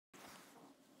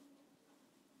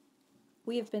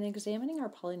We have been examining our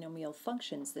polynomial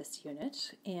functions this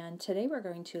unit, and today we're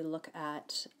going to look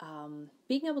at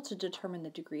being able to determine the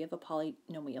degree of a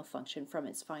polynomial function from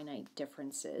its finite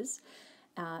differences,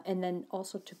 and then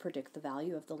also to predict the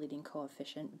value of the leading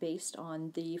coefficient based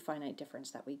on the finite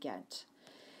difference that we get.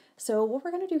 So what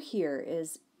we're going to do here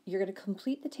is you're going to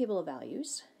complete the table of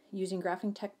values using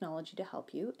graphing technology to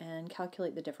help you and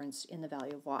calculate the difference in the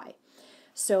value of y.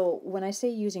 So when I say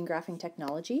using graphing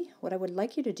technology, what I would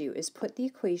like you to do is put the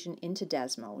equation into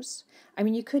Desmos. I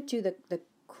mean, you could do the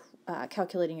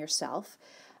calculating yourself.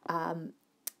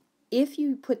 If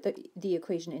you put the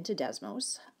equation into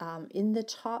Desmos, in the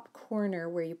top corner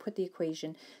where you put the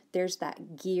equation, there's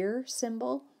that gear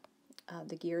symbol,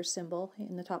 the gear symbol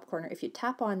in the top corner. If you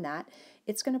tap on that,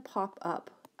 it's going to pop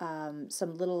up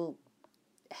some little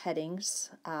headings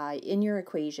in your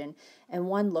equation, and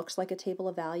one looks like a table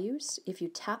of values. If you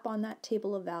tap on that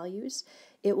table of values,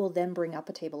 it will then bring up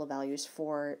a table of values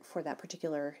for that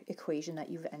particular equation that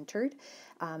you've entered.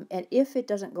 And if it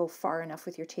doesn't go far enough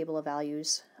with your table of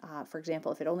values, for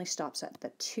example, if it only stops at the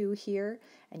 2 here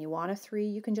and you want a 3,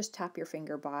 you can just tap your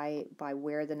finger by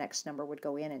where the next number would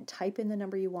go in and type in the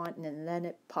number you want, and then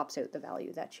it pops out the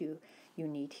value that you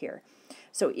need here.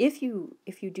 So if you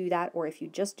do that, or if you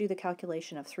just do the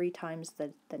calculation of 3 times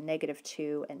the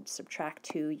 -2 and subtract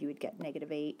 2, you would get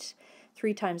 -8.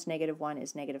 3 times -1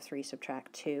 is -3,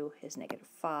 subtract 2 is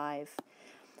 -5.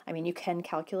 I mean, you can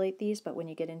calculate these, but when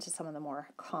you get into some of the more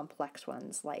complex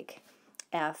ones like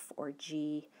F or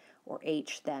G or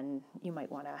H, then you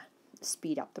might want to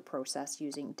speed up the process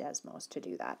using Desmos to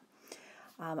do that.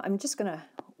 I'm just going to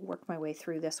work my way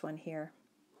through this one here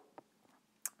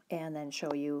and then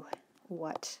show you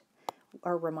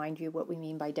or remind you what we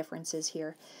mean by differences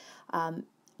here.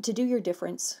 To do your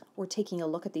difference, we're taking a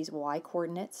look at these y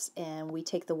coordinates, and we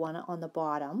take the one on the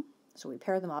bottom, so we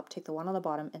pair them up, take the one on the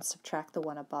bottom and subtract the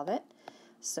one above it.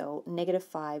 So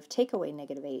 -5 take away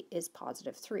 -8 is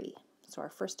 +3. So our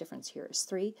first difference here is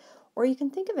 3. Or you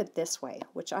can think of it this way,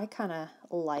 which I kind of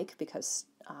like because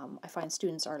I find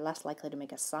students are less likely to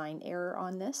make a sign error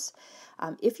on this.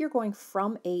 If you're going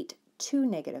from 8 to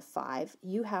 -5,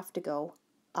 you have to go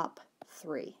up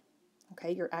 3.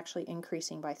 Okay, you're actually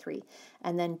increasing by 3.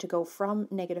 And then to go from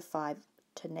 -5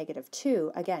 to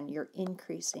 -2, again, you're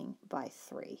increasing by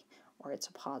 3, or it's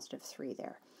a +3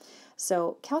 there.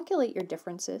 So calculate your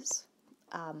differences.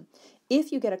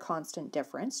 If you get a constant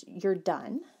difference, you're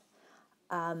done.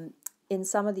 In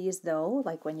some of these, though,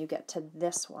 like when you get to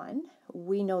this one,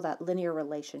 we know that linear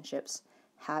relationships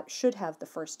should have the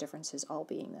first differences all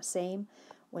being the same.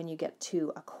 When you get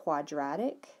to a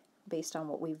quadratic, based on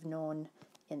what we've known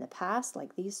in the past,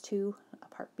 like these two,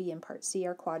 part B and part C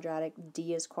are quadratic,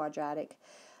 D is quadratic,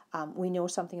 we know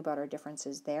something about our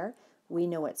differences there. We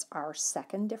know it's our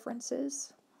second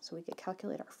differences, so we could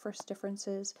calculate our first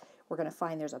differences. We're going to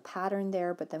find there's a pattern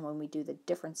there, but then when we do the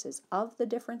differences of the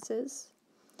differences,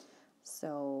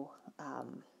 so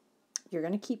you're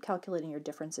going to keep calculating your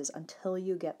differences until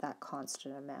you get that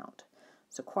constant amount.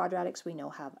 So quadratics we know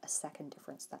have a second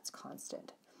difference that's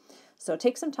constant. So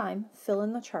take some time, fill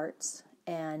in the charts,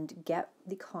 and get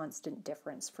the constant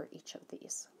difference for each of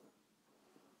these.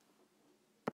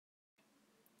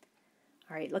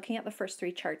 All right, looking at the first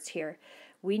 3 charts here,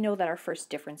 we know that our first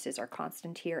differences are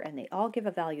constant here, and they all give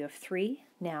a value of 3.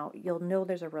 Now, you'll know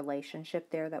there's a relationship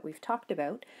there that we've talked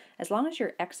about. As long as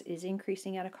your x is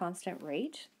increasing at a constant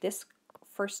rate, this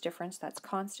first difference that's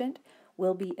constant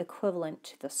will be equivalent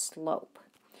to the slope.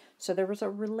 So there was a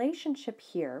relationship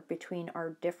here between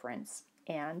our difference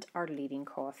and our leading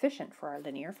coefficient for our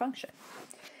linear function.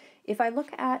 If I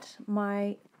look at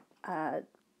my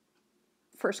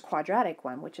first quadratic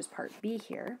one, which is part B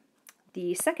here,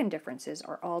 the second differences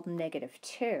are all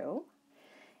 -2,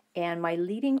 and my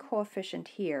leading coefficient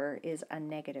here is a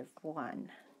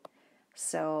 -1.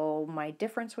 So my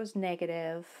difference was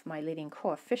negative, my leading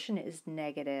coefficient is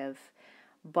negative,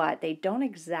 but they don't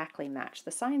exactly match.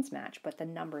 The signs match, but the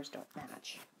numbers don't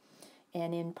match.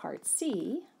 And in part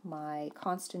C, my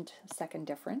constant second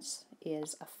difference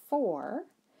is a 4.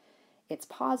 It's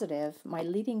positive. My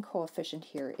leading coefficient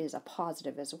here is a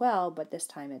positive as well, but this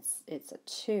time it's a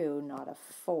 2, not a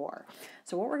 4.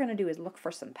 So what we're going to do is look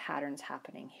for some patterns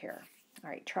happening here. All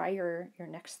right, try your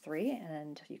next 3,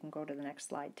 and you can go to the next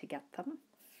slide to get them.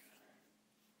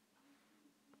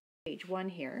 Page 1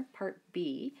 here, part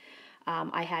B.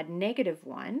 I had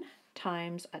 -1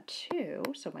 times a 2,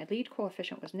 so my lead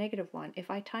coefficient was -1. If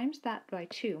I times that by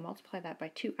 2, multiply that by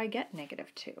 2, I get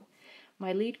 -2.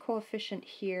 My lead coefficient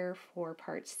here for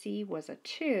part C was a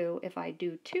 2. If I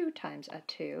do 2 times a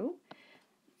 2,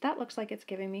 that looks like it's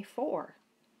giving me 4.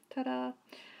 Ta-da!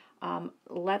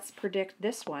 Let's predict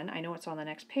this one. I know it's on the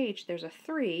next page. There's a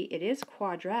 3. It is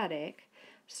quadratic.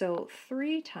 So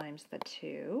 3 times the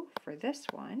 2 for this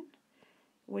one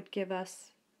would give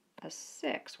us a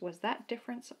 6. Was that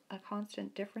difference a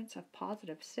constant difference of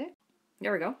positive 6?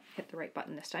 There we go. Hit the right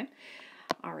button this time.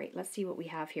 All right, let's see what we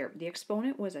have here. The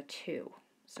exponent was a 2.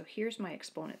 So here's my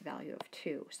exponent value of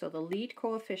 2. So the lead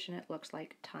coefficient, it looks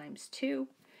like, times 2.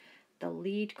 The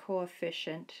lead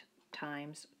coefficient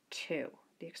times 2.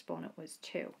 The exponent was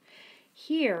 2.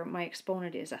 Here, my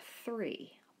exponent is a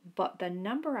 3. But the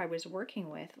number I was working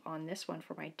with on this one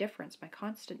for my difference, my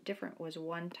constant difference, was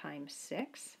 1 times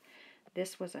 6.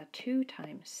 This was a 2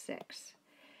 times 6.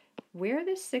 Where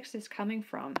this 6 is coming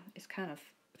from is kind of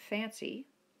fancy.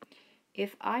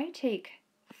 If I take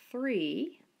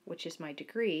 3, which is my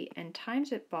degree, and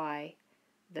times it by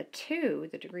the 2,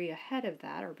 the degree ahead of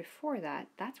that or before that,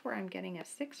 that's where I'm getting a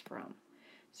 6 from.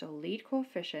 So lead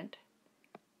coefficient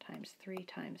times 3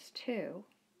 times 2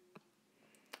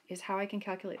 is how I can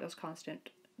calculate those constant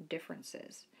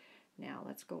differences. Now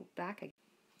let's go back again.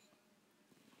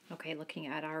 Okay, looking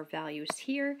at our values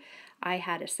here, I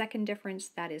had a second difference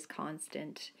that is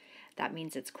constant. That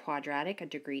means it's quadratic, a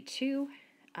degree 2.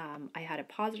 I had a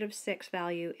positive 6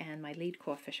 value and my lead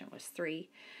coefficient was 3.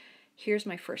 Here's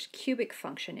my first cubic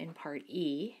function in part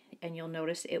E, and you'll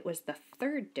notice it was the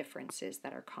third differences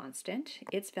that are constant.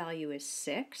 Its value is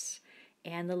 6,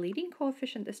 and the leading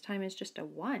coefficient this time is just a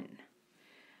 1.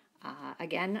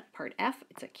 Again, part F,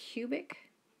 it's a cubic.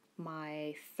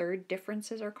 My third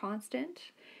differences are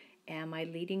constant, and my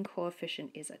leading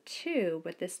coefficient is a 2,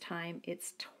 but this time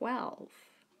it's 12.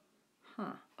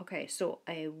 Okay, so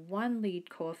a 1 lead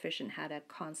coefficient had a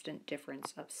constant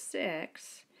difference of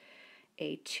 6.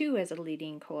 A 2 as a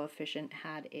leading coefficient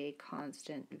had a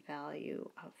constant value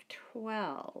of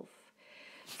 12.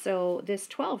 So this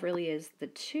 12 really is the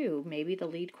 2, maybe the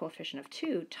lead coefficient of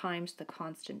 2, times the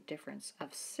constant difference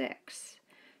of 6.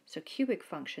 So cubic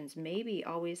functions maybe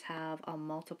always have a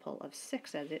multiple of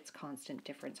 6 as its constant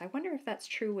difference. I wonder if that's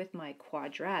true with my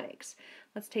quadratics.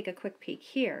 Let's take a quick peek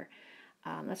here.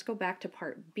 Let's go back to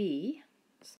part B.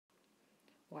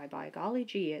 Why, by golly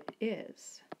gee, it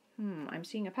is. I'm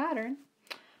seeing a pattern.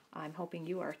 I'm hoping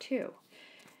you are too.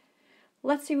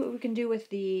 Let's see what we can do with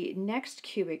the next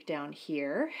cubic down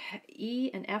here. E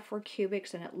and F were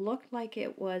cubics, and it looked like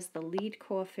it was the lead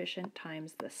coefficient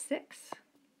times the 6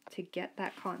 to get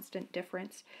that constant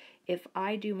difference. If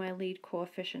I do my lead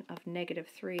coefficient of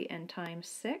 -3 and times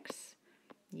 6,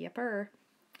 yipper,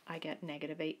 I get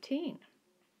 -18.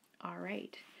 All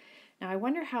right. Now I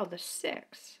wonder how the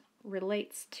 6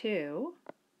 relates to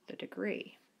the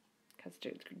degree, because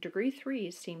degree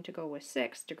 3s seem to go with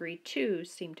 6, degree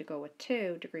 2s seem to go with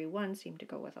 2, degree 1 seem to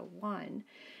go with a 1.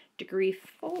 Degree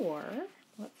 4,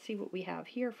 let's see what we have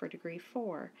here for degree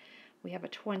 4. We have a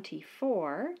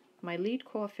 24. My lead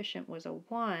coefficient was a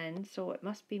 1, so it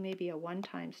must be maybe a 1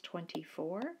 times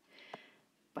 24.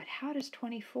 But how does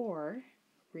 24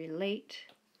 relate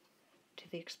to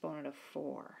the exponent of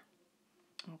 4?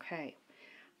 Okay,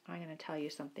 I'm going to tell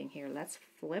you something here. Let's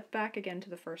flip back again to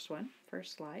the first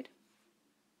slide.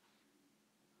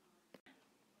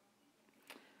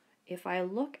 If I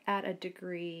look at a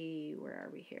degree, where are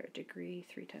we here? Degree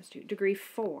 3 times 2, degree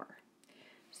 4.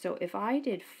 So if I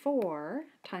did 4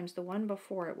 times the one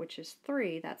before it, which is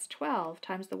 3, that's 12,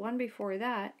 times the one before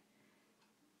that,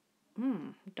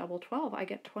 double 12, I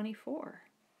get 24.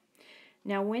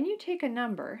 Now when you take a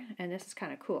number, and this is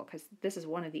kind of cool because this is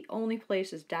one of the only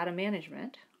places data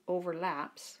management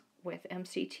overlaps with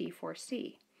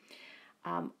MCT4C,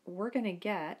 we're going to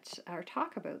get or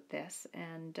talk about this,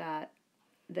 and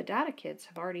the data kids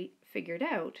have already figured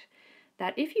out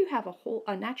that if you have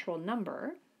a natural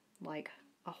number, like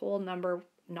a whole number,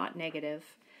 not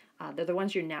negative, they're the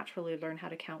ones you naturally learn how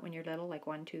to count when you're little, like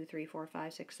 1, 2, 3, 4,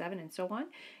 5, 6, 7, and so on.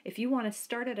 If you want to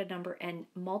start at a number and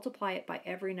multiply it by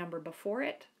every number before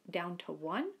it down to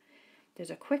 1, there's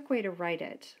a quick way to write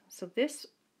it. So this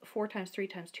 4 times 3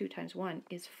 times 2 times 1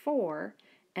 is 4,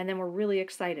 and then we're really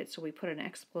excited, so we put an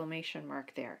exclamation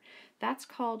mark there. That's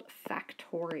called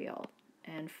factorial.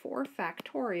 And 4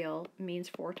 factorial means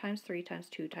 4 times 3 times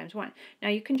 2 times 1. Now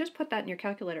you can just put that in your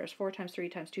calculator as 4 times 3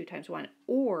 times 2 times 1,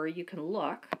 or you can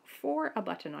look for a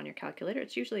button on your calculator.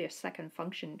 It's usually a second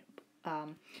function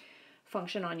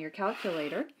on your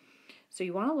calculator. So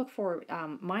you want to look for,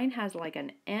 mine has like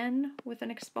an N with an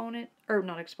exponent, or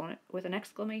not exponent, with an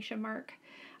exclamation mark.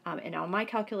 And on my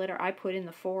calculator I put in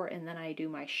the 4, and then I do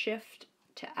my shift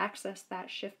to access that,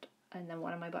 shift and then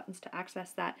one of my buttons to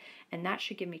access that, and that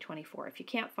should give me 24. If you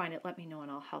can't find it, let me know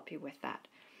and I'll help you with that.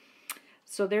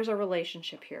 So there's a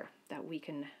relationship here that we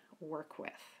can work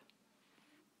with.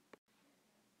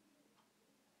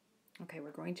 Okay,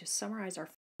 we're going to summarize our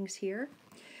findings here.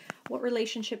 What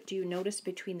relationship do you notice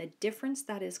between the difference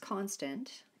that is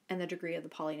constant and the degree of the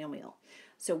polynomial?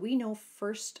 So we know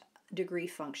first degree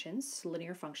functions,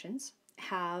 linear functions,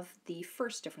 have the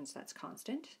first difference that's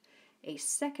constant. A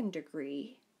second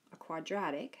degree, a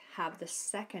quadratic, have the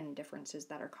second differences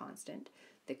that are constant.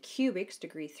 The cubics,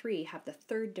 degree 3, have the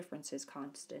third differences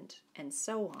constant, and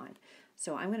so on.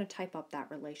 So I'm going to type up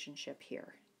that relationship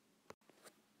here.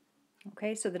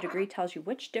 Okay, so the degree tells you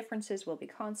which differences will be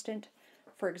constant.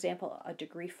 For example, a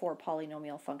degree 4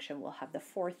 polynomial function will have the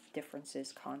fourth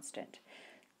differences constant.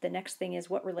 The next thing is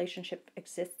what relationship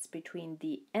exists between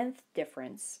the nth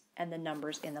difference and the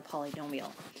numbers in the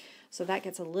polynomial. So that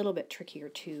gets a little bit trickier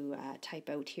to type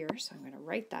out here, so I'm going to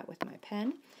write that with my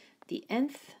pen. The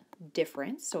nth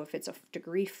difference, so if it's a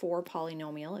degree 4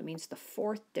 polynomial, it means the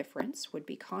fourth difference would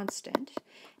be constant,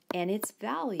 and its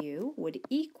value would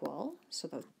equal, so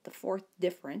the fourth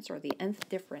difference, or the nth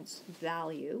difference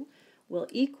value, will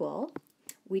equal,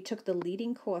 we took the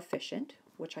leading coefficient,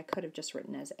 which I could have just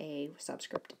written as a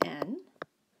subscript n,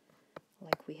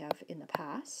 like we have in the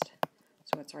past.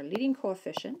 So it's our leading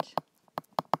coefficient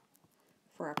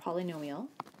for our polynomial,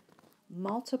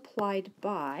 multiplied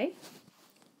by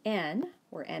n,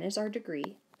 where n is our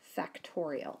degree,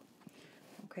 factorial.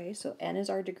 Okay, so n is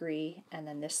our degree, and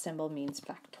then this symbol means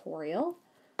factorial.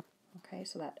 Okay,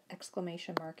 so that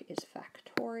exclamation mark is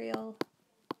factorial.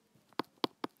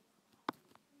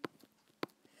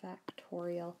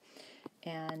 Factorial.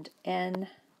 And n,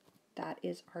 that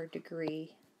is our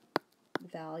degree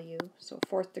value. So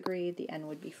fourth degree, the n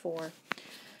would be 4.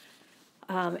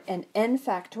 And n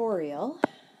factorial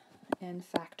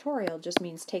just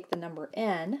means take the number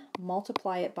n,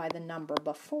 multiply it by the number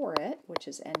before it, which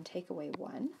is n take away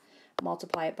 1,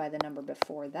 multiply it by the number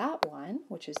before that one,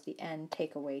 which is the n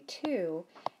take away 2,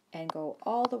 and go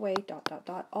all the way,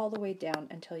 all the way down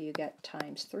until you get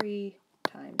times 3,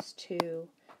 times 2,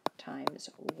 times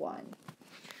 1.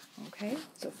 Okay,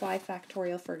 so 5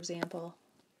 factorial, for example,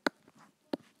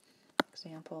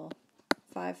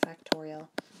 5 factorial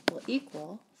will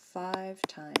equal 5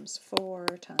 times 4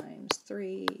 times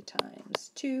 3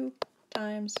 times 2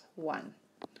 times 1.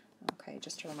 Okay,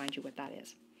 just to remind you what that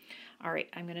is. All right,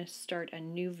 I'm going to start a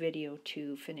new video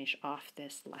to finish off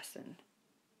this lesson.